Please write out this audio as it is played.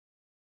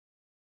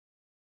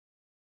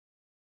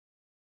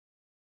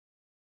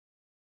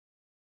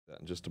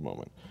In just a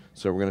moment.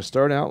 So we're going to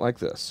start out like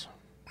this.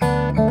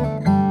 I've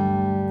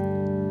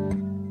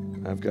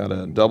got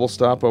a double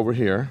stop over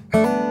here. You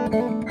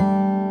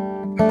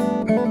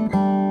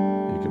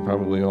can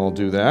probably all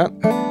do that.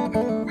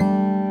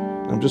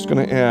 I'm just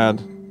going to add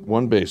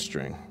one bass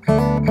string.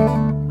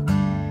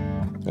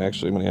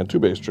 Actually, I'm going to add two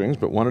bass strings,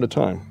 but one at a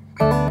time.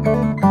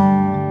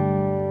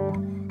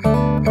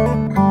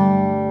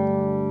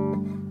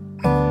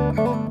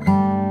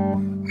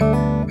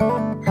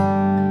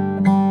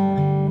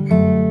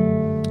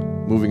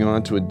 Moving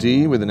on to a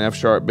D with an F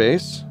sharp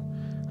bass.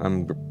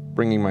 I'm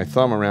bringing my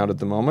thumb around at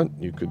the moment.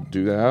 You could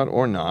do that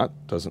or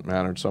not, doesn't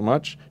matter so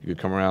much. You could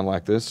come around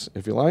like this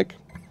if you like.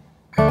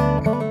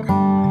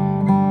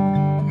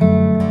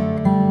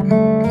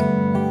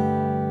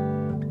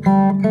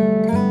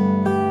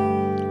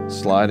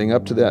 Sliding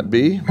up to that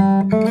B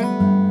and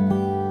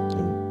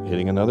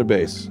hitting another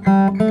bass.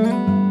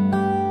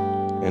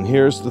 And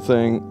here's the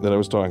thing that I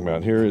was talking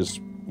about. Here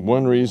is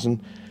one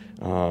reason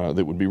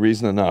that would be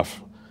reason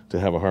enough to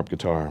have a harp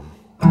guitar.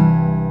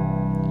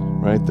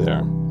 Right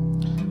there.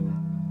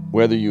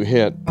 Whether you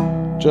hit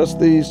just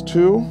these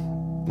two,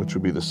 which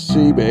would be the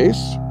C bass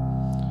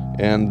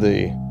and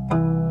the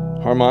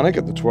harmonic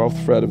at the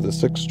 12th fret of the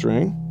 6th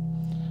string,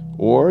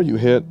 or you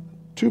hit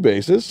two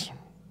basses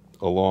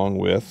along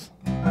with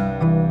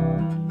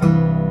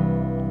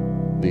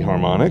the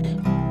harmonic,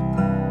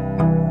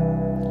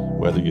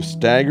 whether you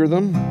stagger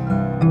them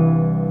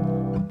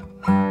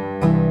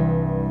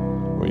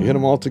or you hit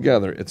them all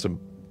together, it's a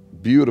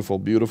beautiful,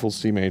 beautiful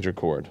C major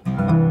chord.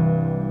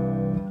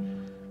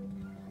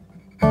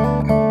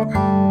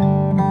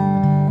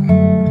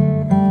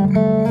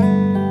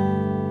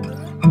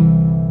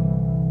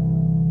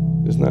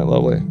 Isn't that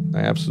lovely? I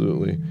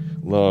absolutely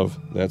love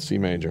that C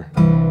major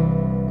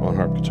on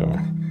harp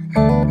guitar.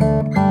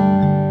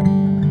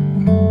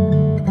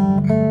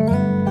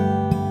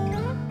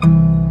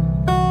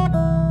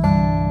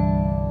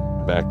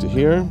 Back to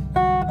here.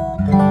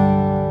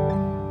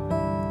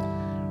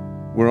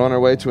 We're on our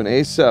way to an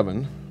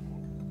A7,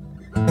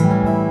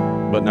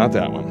 but not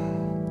that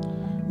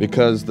one,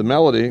 because the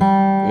melody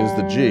is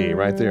the G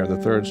right there, the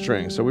 3rd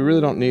string. So we really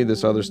don't need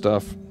this other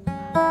stuff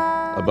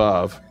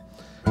above.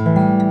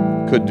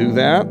 Could do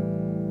that.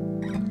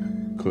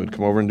 Could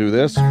come over and do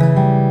this.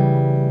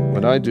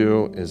 What I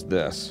do is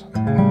this.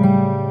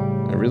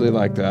 I really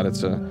like that.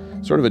 It's a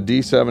sort of a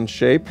D7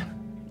 shape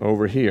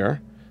over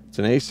here. It's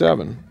an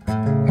A7.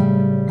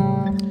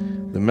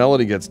 The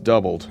melody gets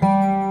doubled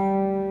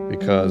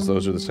because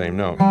those are the same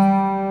note.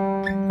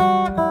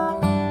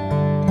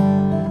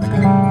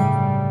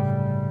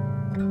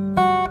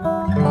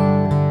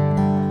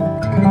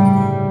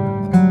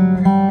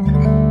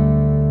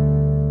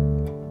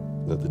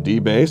 The D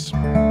bass.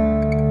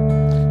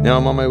 Now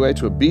I'm on my way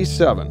to a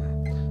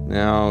B7.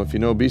 Now, if you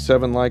know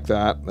B7 like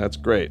that, that's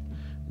great,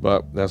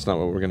 but that's not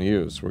what we're going to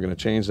use. We're going to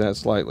change that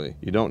slightly.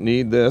 You don't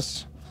need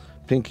this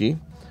pinky.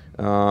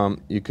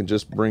 You can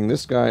just bring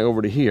this guy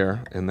over to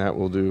here, and that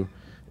will do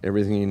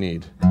everything you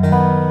need.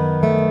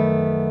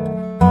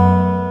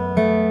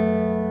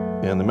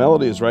 And the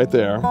melody is right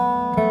there.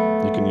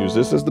 You can use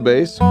this as the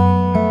bass.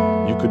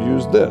 You could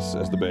use this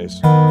as the bass.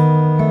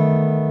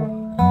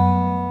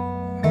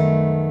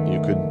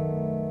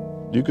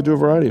 You could do a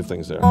variety of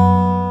things there.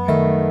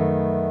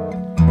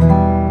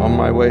 On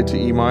my way to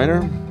E minor,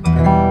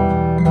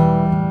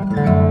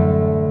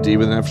 D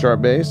with an F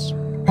sharp bass,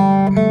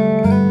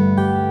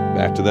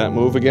 back to that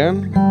move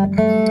again,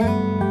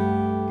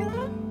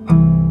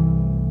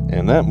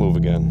 and that move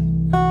again.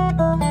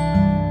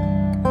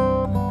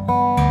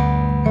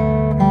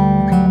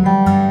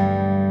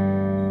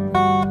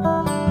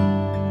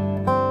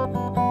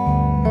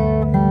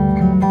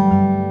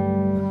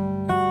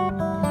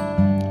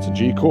 It's a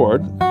G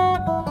chord.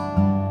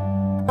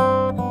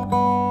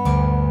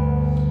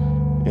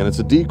 And it's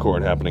a D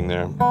chord happening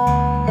there.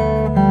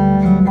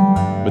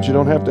 But you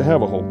don't have to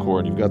have a whole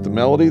chord. You've got the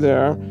melody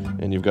there,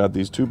 and you've got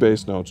these two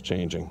bass notes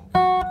changing.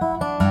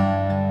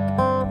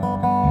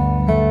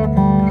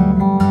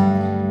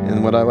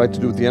 And what I like to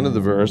do at the end of the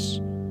verse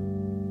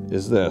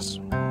is this.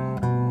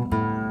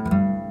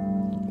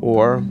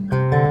 Or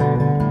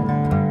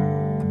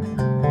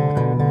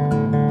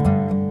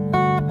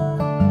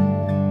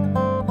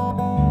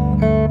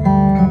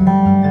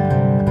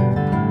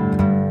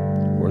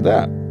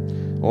that.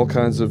 All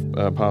kinds of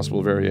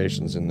possible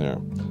variations in there.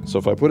 So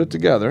if I put it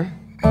together,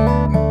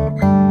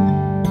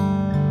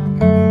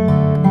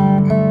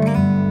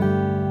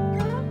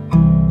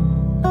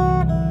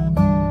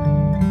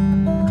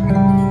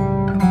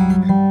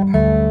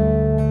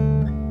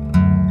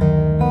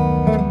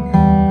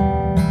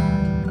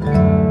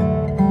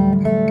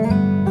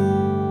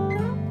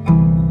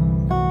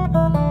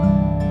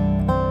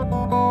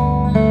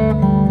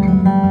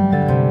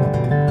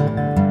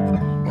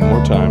 one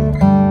more time.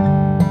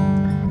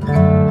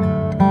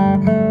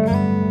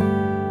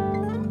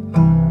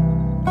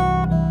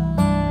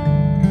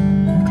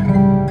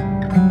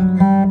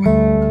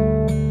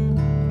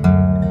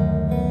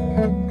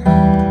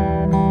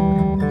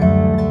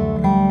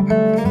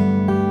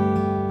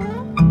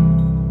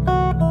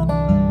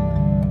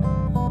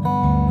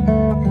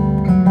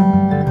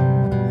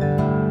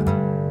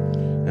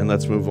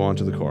 let's move on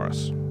to the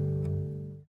chorus.